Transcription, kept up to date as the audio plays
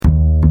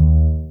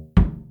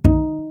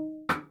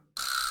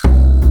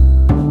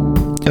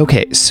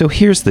Okay, so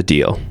here's the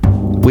deal.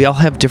 We all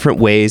have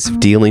different ways of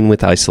dealing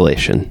with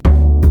isolation.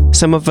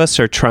 Some of us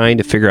are trying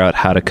to figure out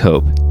how to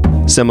cope.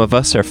 Some of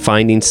us are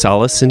finding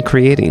solace in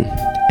creating.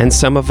 And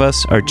some of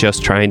us are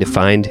just trying to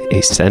find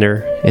a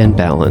center and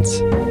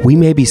balance. We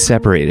may be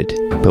separated,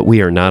 but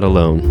we are not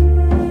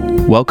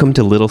alone. Welcome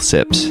to Little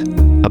Sips,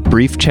 a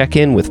brief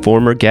check-in with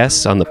former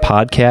guests on the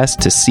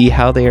podcast to see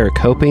how they are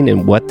coping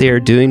and what they are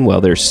doing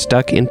while they're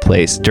stuck in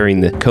place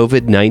during the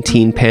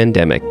COVID-19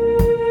 pandemic.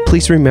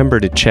 Please remember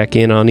to check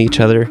in on each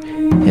other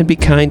and be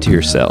kind to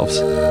yourselves.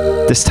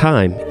 This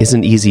time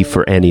isn't easy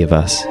for any of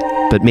us,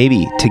 but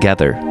maybe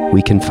together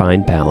we can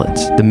find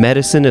balance. The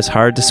medicine is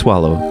hard to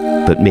swallow,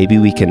 but maybe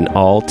we can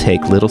all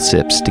take little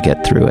sips to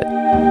get through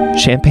it.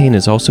 Champagne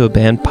is Also a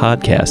Band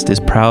podcast is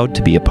proud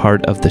to be a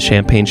part of the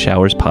Champagne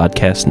Showers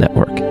Podcast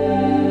Network.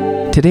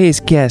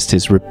 Today's guest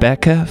is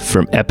Rebecca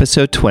from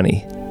episode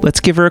 20. Let's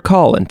give her a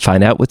call and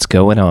find out what's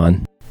going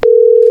on.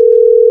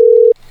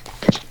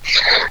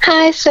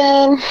 Hi,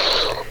 Sam.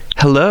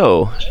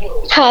 Hello.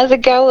 How's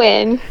it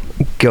going?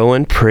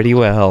 Going pretty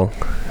well.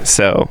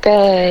 So,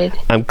 good.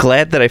 I'm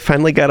glad that I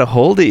finally got a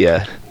hold of you.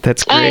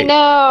 That's great. I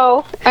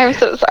know. I'm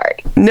so sorry.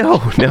 No,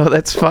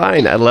 that's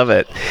fine. I love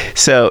it.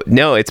 So,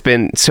 no, it's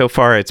been just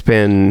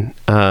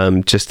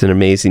an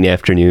amazing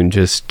afternoon.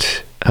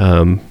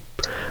 I'm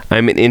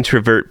an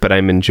introvert, but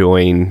I'm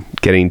enjoying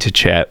getting to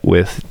chat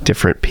with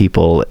different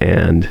people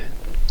and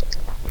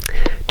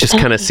just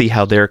kind of see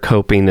how they're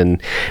coping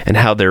and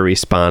how they're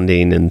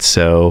responding. And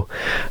so,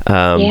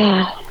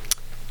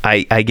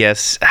 I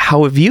guess,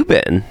 how have you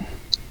been?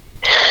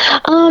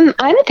 I'm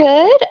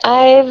good.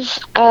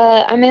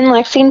 I'm in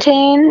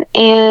Lexington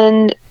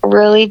and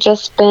really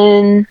just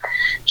been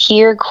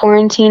here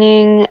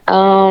quarantining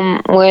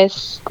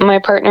with my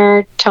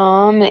partner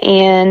Tom,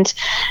 and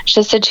it's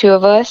just the two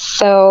of us.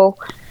 So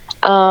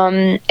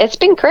it's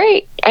been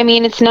great. I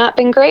mean, it's not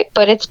been great,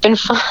 but it's been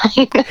fine,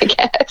 I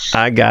guess.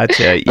 I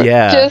gotcha.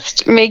 Yeah.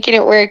 Just making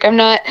it work.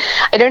 I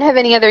don't have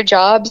any other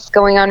jobs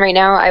going on right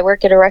now. I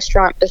work at a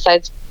restaurant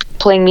besides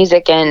playing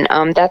music,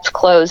 and that's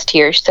closed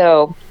here.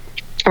 So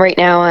right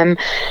now I'm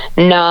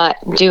not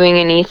doing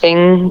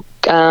anything,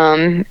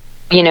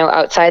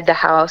 outside the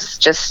house,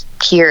 just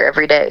here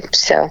every day.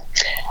 So,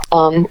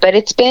 but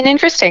it's been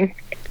interesting.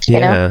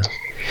 You know?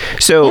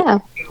 So, yeah.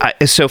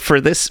 So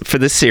for this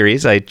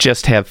series, I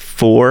just have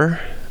 4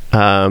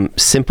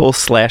 simple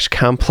 /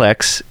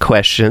 complex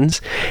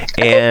questions.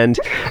 And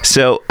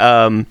so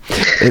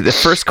the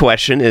first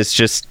question is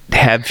just,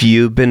 have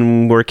you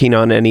been working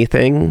on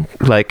anything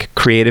like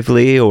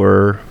creatively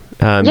or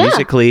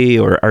musically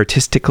or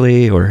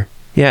artistically or?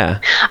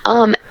 Yeah.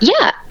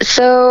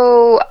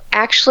 So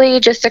actually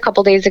just a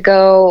couple days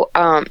ago,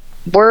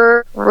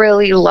 we're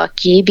really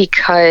lucky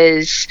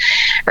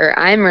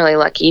I'm really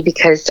lucky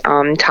because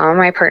Tom,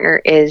 my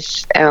partner,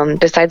 is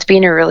besides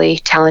being a really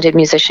talented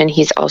musician,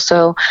 he's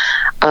also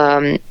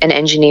an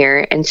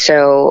engineer, and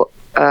so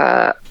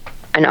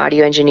an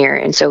audio engineer,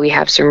 and so we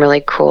have some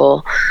really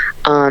cool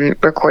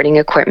recording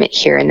equipment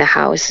here in the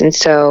house. And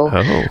so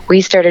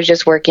we started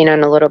just working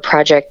on a little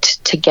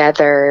project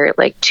together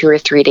like 2 or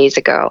 3 days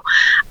ago.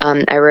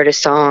 I wrote a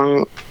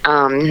song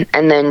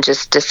and then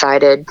just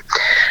decided,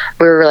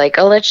 we were like,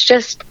 let's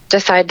just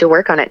decide to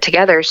work on it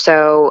together.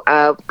 So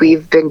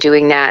we've been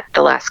doing that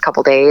the last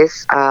couple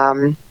days.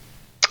 And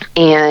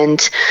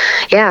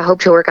I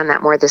hope to work on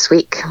that more this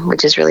week,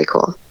 which is really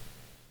cool.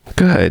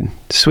 Good.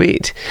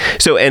 Sweet.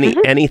 So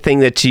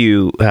anything that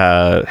you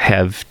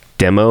have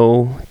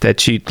demo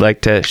that you'd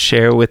like to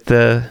share with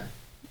the...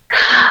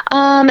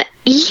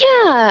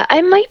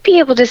 I might be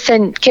able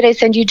to could I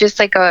send you just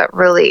like a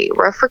really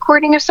rough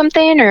recording of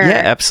something? Or?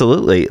 Yeah,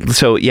 absolutely.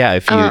 So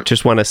if you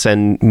just want to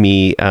send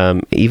me,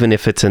 even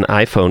if it's an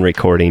iPhone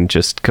recording,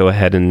 just go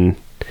ahead and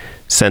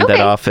send that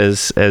off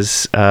as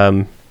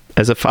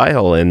a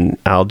file, and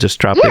I'll just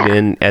drop it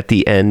in at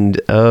the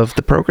end of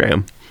the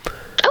program.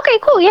 Okay,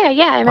 cool. Yeah.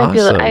 I might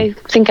Awesome. I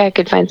think I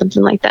could find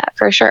something like that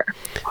for sure.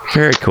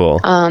 Very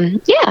cool.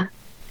 Yeah.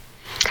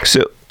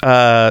 So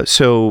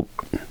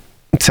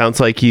it sounds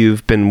like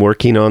you've been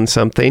working on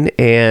something.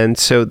 And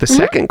so the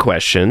second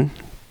question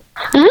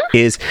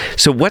is,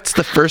 so what's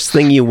the first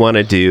thing you want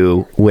to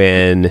do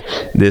when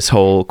this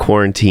whole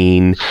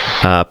quarantine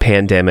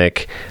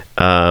pandemic,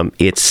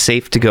 it's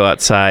safe to go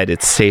outside,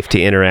 it's safe to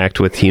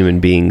interact with human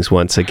beings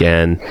once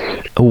again?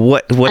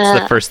 What's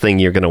the first thing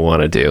you're going to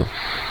want to do?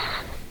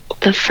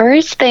 The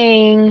first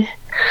thing,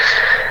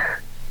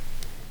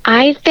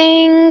 I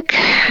think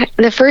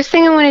the first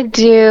thing I want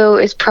to do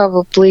is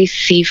probably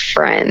see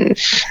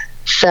friends.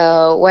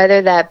 So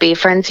whether that be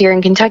friends here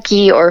in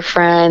Kentucky or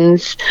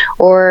friends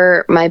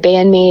or my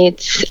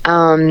bandmates,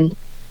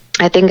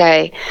 I think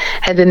I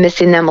have been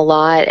missing them a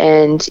lot.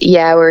 And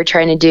we're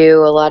trying to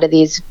do a lot of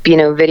these,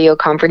 video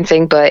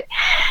conferencing, but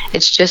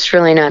it's just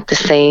really not the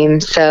same.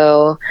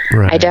 So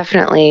I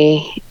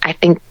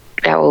think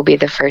that will be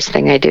the first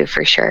thing I do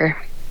for sure.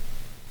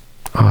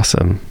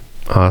 Awesome.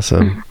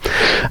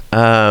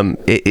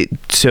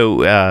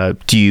 So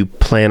do you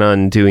plan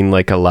on doing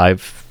like a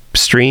live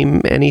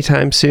stream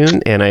anytime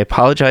soon? And I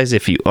apologize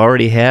if you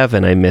already have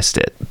and I missed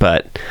it,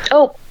 but...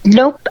 Oh,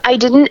 nope, I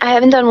didn't. I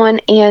haven't done one.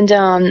 And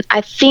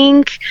I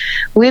think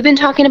we've been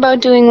talking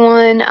about doing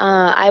one.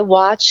 I've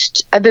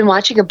been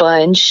watching a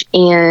bunch,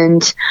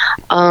 and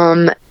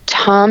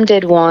Tom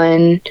did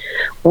one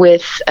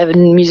with a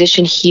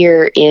musician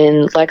here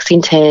in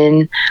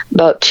Lexington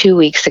about 2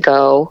 weeks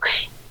ago.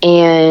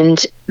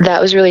 And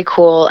that was really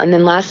cool. And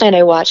then last night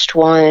I watched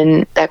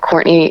one that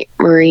Courtney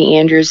Marie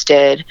Andrews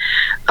did.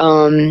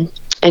 And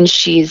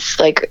she's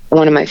like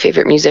one of my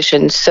favorite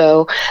musicians.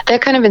 So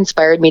that kind of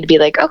inspired me to be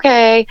like,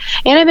 okay.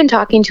 And I've been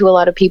talking to a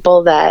lot of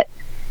people that,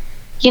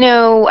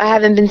 I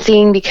haven't been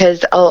seeing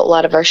because a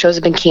lot of our shows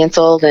have been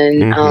canceled,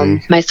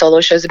 and my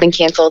solo shows have been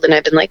canceled. And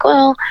I've been like,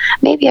 well,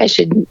 maybe I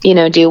should,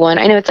 do one.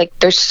 I know it's like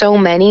there's so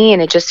many,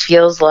 and it just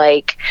feels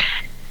like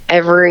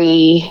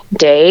every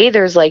day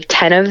there's like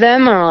 10 of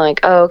them, and I'm like,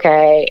 oh,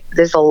 okay,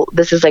 this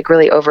is like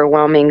really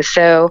overwhelming.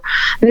 So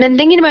I've been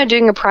thinking about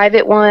doing a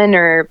private one,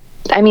 or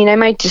I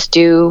might just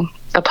do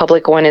a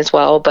public one as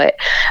well. But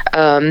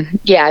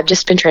I've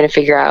just been trying to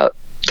figure out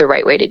the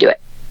right way to do it.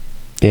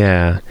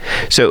 Yeah.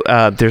 So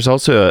there's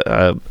also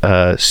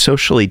a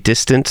socially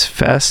distant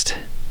fest.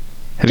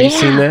 Have you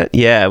seen that?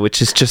 Yeah,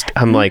 which is just,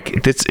 I'm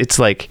like, it's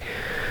like,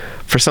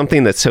 for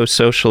something that's so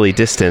socially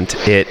distant,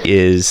 it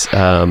is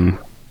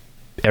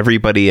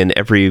everybody and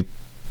every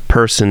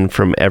person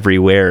from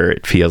everywhere,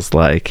 it feels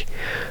like,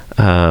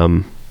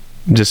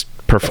 just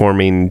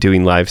performing,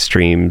 doing live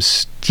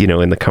streams,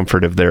 in the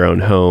comfort of their own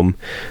home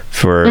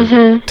for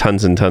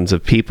tons and tons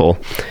of people.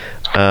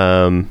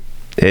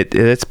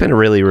 It's been a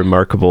really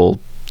remarkable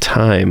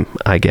time,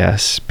 I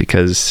guess,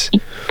 because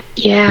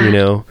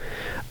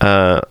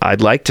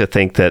I'd like to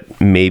think that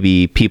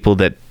maybe people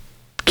that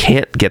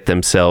can't get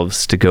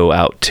themselves to go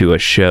out to a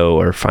show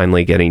are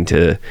finally getting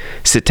to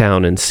sit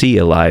down and see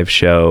a live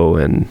show.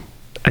 And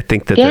I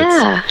think that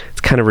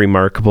it's kind of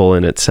remarkable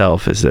in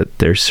itself, is that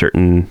there's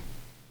certain,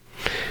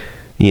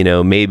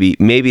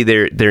 maybe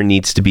there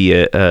needs to be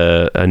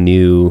a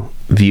new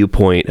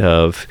viewpoint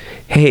of,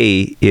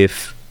 hey,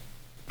 if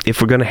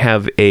we're going to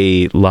have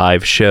a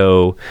live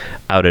show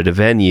out at a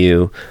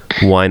venue,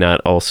 why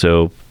not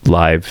also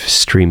live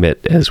stream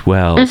it as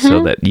well,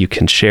 so that you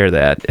can share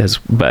that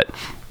but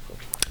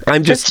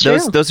I'm just,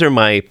 those are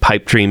my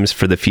pipe dreams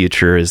for the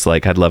future, is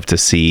like, I'd love to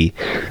see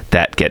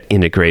that get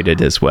integrated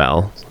as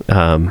well.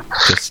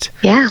 But,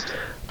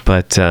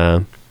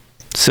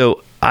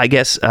 so I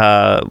guess,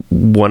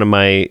 one of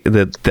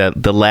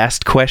the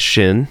last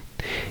question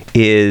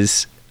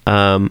is,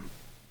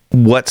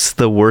 what's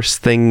the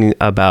worst thing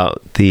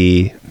about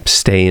the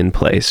stay in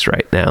place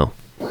right now?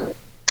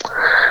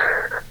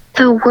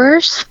 The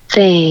worst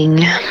thing?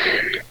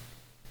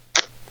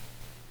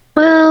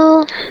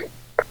 Well,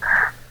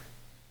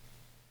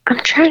 I'm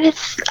trying to...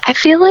 I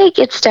feel like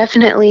it's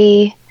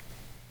definitely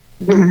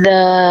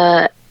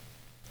the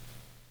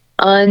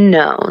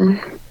unknown.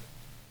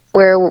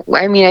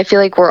 I feel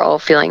like we're all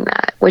feeling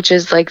that, which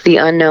is like the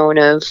unknown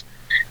of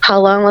how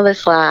long will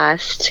this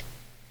last?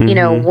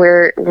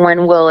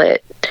 When will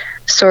it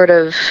sort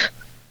of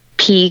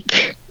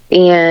peak,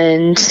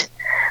 and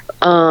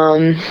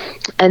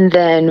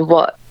then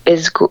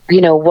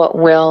what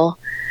will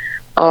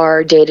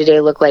our day-to-day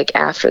look like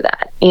after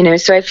that?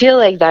 So I feel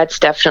like that's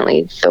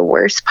definitely the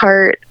worst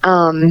part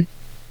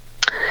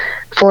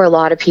for a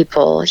lot of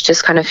people. It's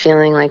just kind of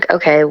feeling like,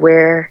 okay,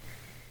 where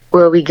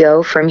will we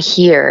go from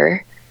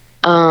here?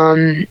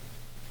 I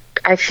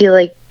feel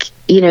like,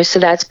 so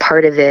that's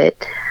part of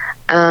it.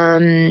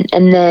 And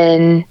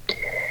then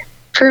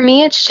for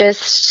me, it's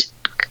just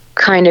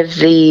kind of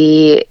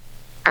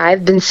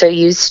I've been so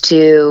used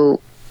to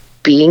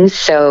being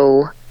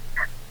so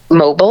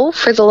mobile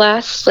for the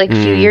last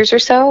few years or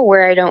so,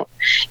 where I don't,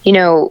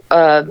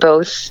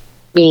 both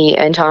me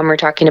and Tom were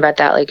talking about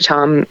that. Like,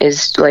 Tom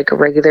is like a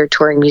regular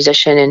touring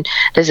musician, and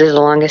this is the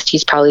longest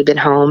he's probably been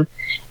home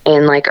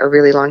in like a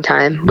really long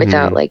time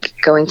without like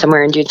going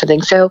somewhere and doing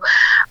something. So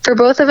for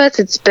both of us,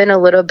 it's been a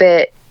little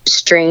bit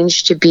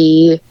strange to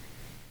be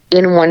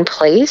in one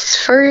place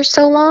for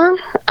so long.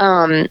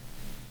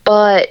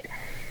 But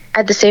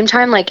at the same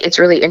time, like, it's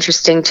really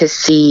interesting to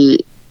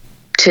see,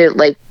 to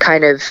like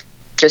kind of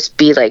just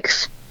be like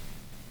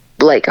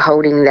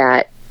honing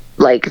that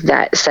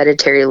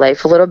sedentary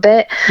life a little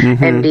bit,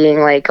 and being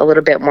like a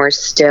little bit more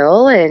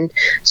still, and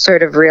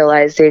sort of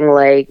realizing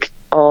like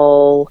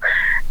all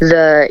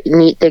the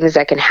neat things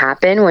that can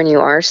happen when you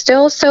are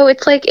still. So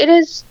it's like,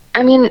 there's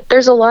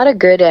a lot of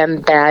good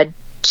and bad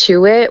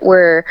to it,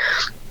 where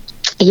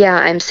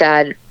I'm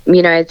sad.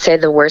 I'd say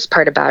the worst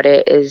part about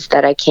it is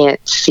that I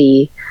can't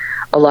see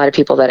a lot of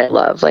people that I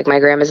love. Like, my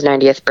grandma's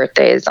 90th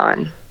birthday is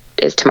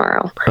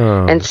tomorrow.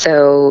 Oh. And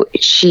so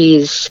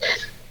she's,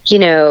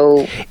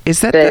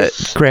 Is that the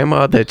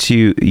grandma that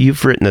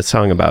you've written a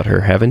song about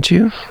her, haven't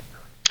you?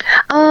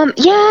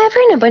 I've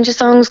written a bunch of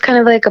songs kind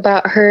of like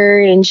about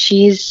her, and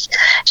so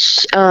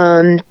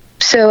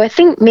I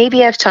think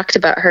maybe I've talked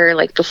about her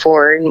like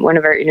before in one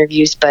of our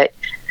interviews, but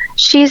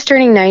she's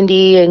turning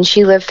 90, and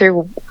she lived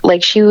through,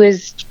 like,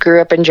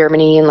 grew up in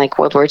Germany in like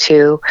World War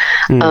II.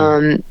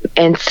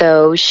 And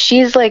so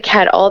she's like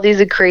had all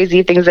these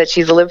crazy things that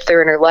she's lived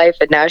through in her life,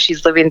 and now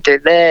she's living through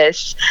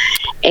this.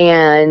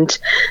 And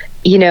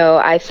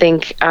I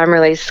think I'm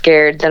really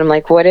scared that I'm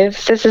like, what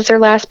if this is her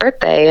last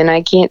birthday and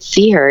I can't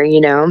see her,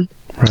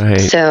 Right.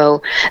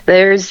 So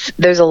there's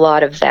a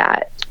lot of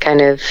that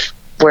kind of,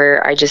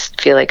 where I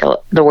just feel like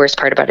the worst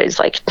part about it is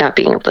like not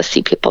being able to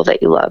see people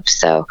that you love.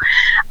 So,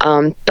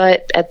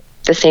 but at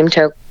the same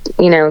token,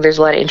 there's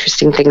a lot of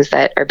interesting things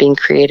that are being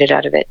created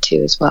out of it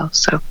too as well.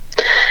 So,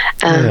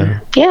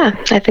 yeah,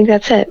 I think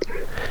that's it.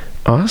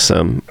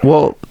 Awesome.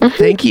 Well,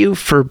 thank you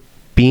for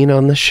being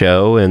on the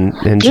show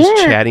and just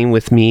chatting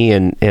with me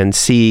and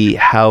see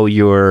how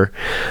you're,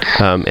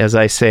 as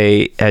I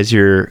say, as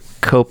you're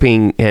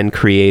coping and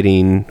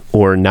creating,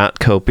 or not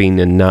coping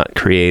and not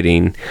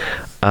creating,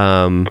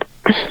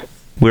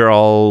 we're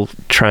all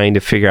trying to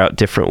figure out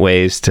different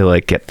ways to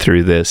like get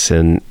through this,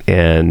 and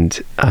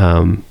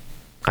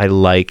I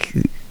like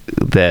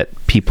that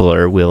people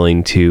are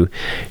willing to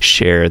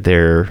share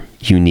their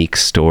unique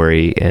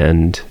story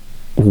and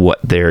what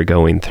they're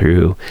going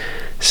through.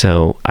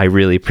 So I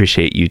really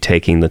appreciate you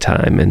taking the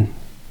time and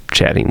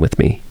chatting with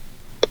me.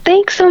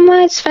 Thanks so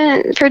much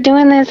for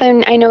doing this.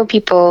 I know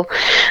people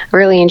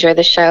really enjoy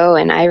the show,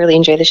 and I really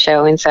enjoy the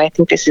show. And so I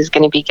think this is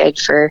going to be good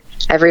for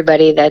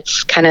everybody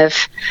that's kind of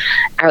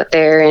out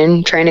there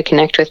and trying to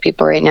connect with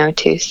people right now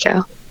too.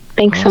 So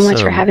thanks so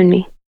much for having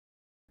me.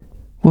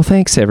 Well,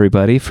 thanks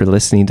everybody for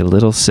listening to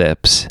Little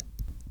Sips.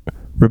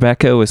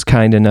 Rebecca was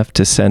kind enough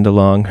to send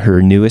along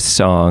her newest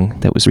song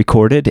that was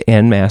recorded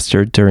and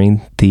mastered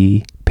during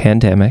the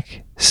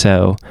pandemic.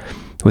 So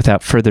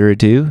without further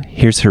ado,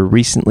 here's her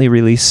recently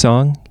released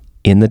song,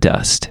 In the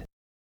Dust.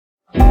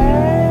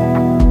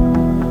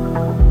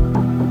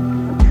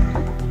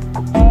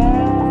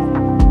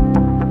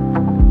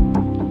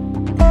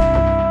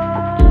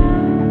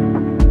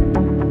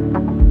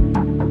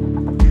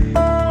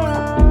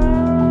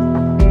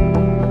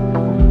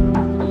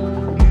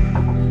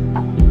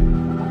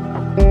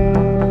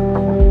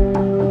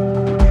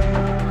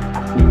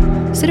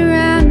 Sit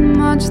around and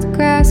watch the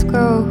grass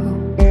grow.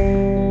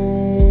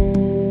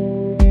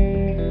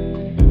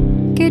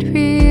 Get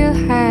real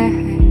high,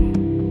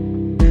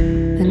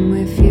 then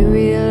we feel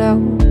real low.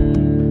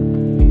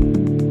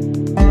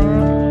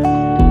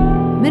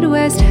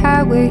 Midwest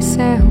highway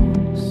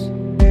sounds,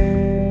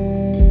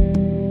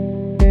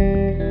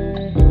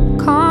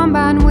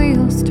 combine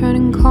wheels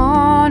turning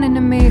corn in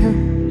the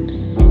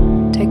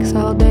mill. Takes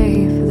all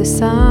day for the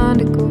sun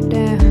to go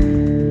down.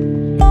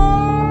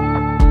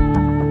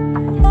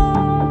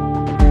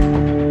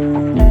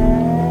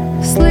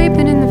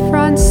 Sleeping in the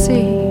front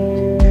seat,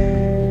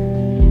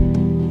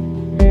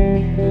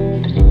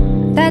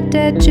 that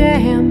dead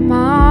jam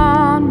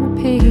on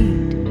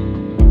repeat.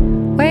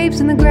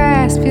 Waves in the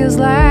grass, feels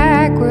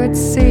like we're at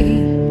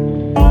sea.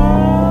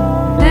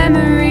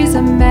 Memories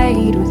are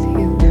made with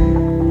you.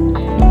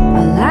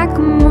 Like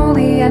a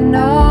movie, I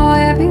know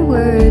every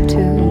word to.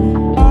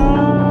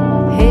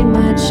 Ain't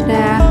much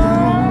now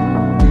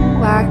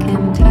I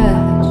can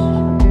touch.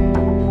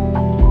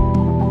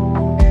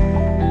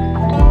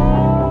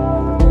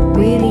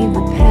 We leave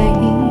the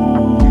pain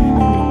in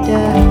the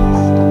dust.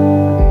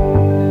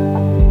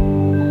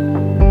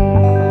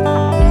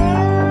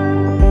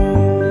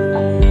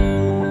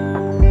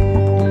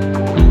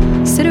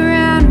 Sit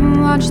around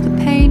and watch the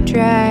paint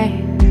dry.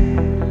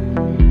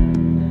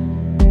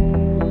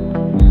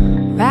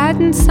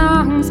 Writing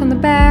songs on the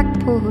back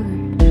porch.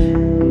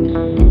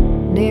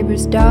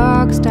 Neighbor's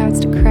dog starts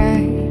to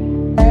cry.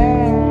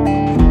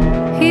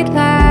 Heat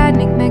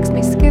lightning makes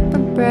me skip a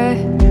breath.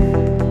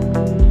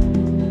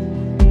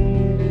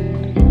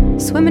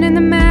 Swimming in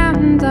the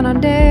mountains on our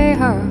day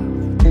off.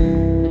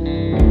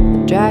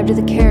 The drive to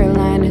the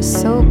Carolinas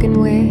soaking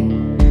wet.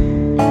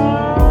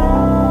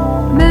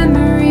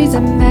 Memories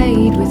are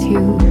made with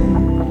you.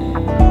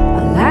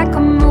 Like a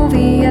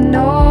movie, I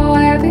know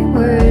every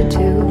word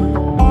to.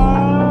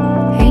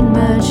 Ain't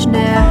much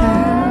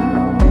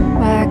now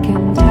I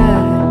can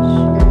touch.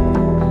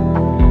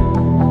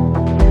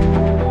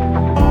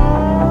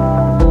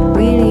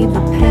 We leave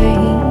the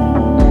pain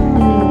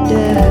in the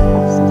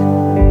dust.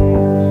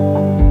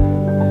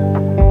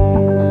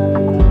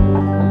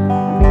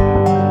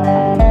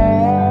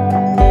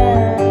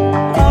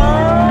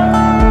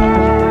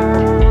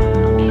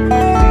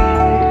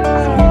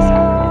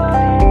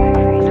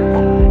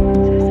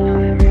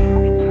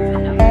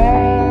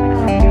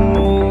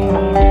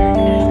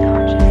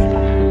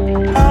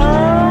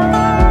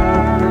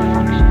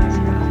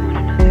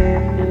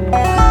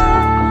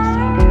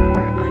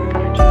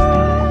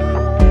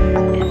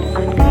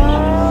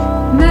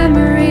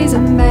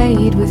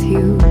 With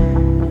you,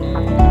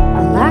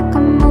 like a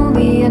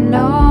movie, I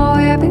know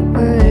every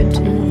word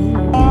to.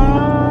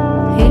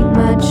 Ain't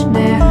much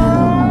now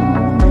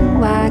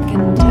I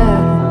can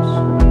touch.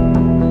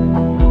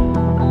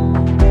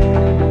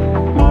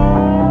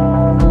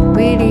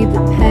 We leave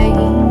the pain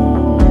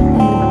in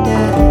the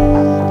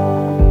dust.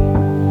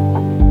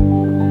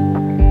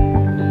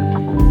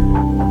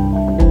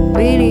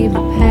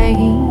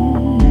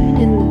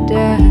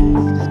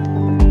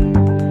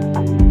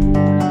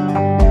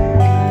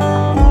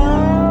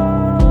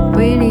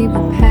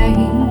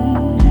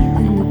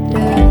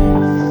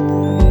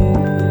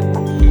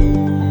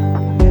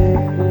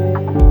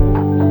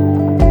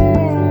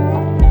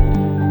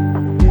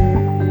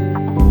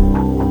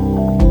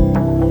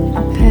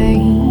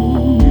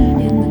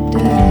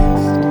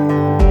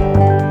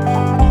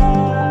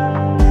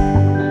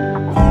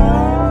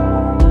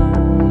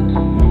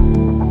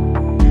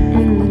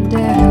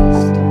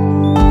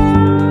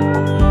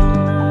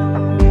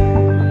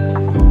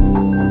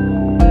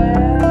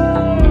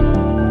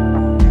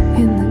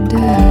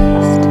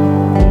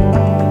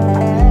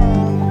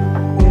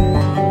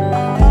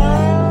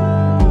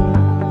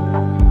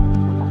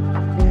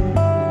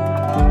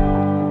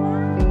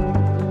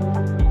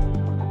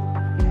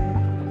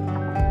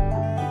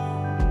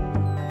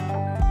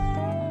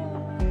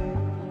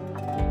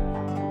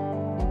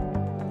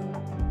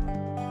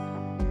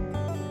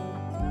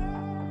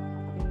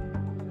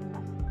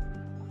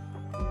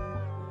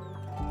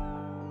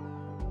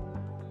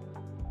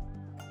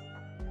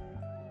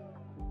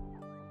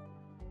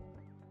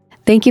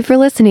 Thank you for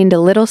listening to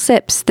Little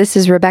Sips. This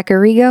is Rebecca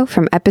Rigo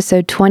from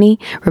episode 20,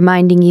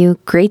 reminding you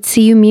Great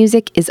CU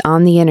music is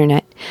on the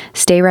internet.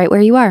 Stay right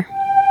where you are.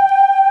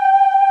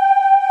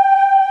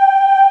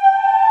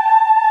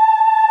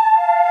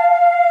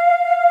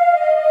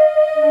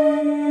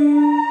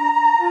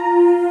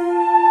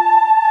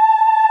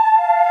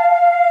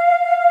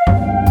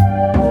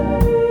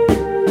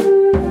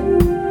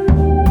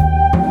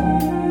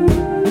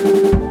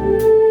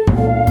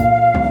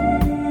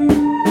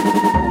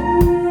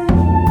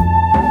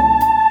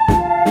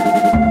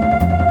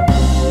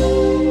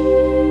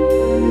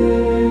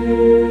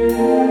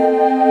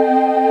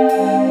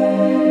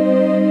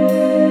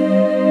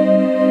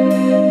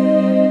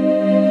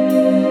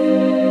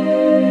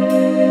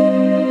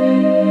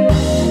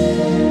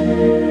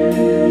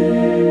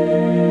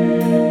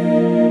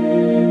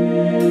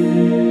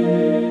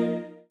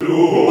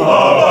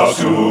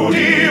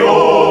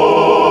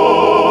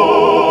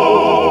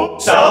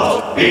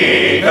 South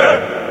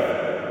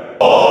Peter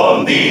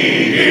on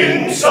the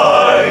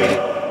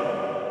inside.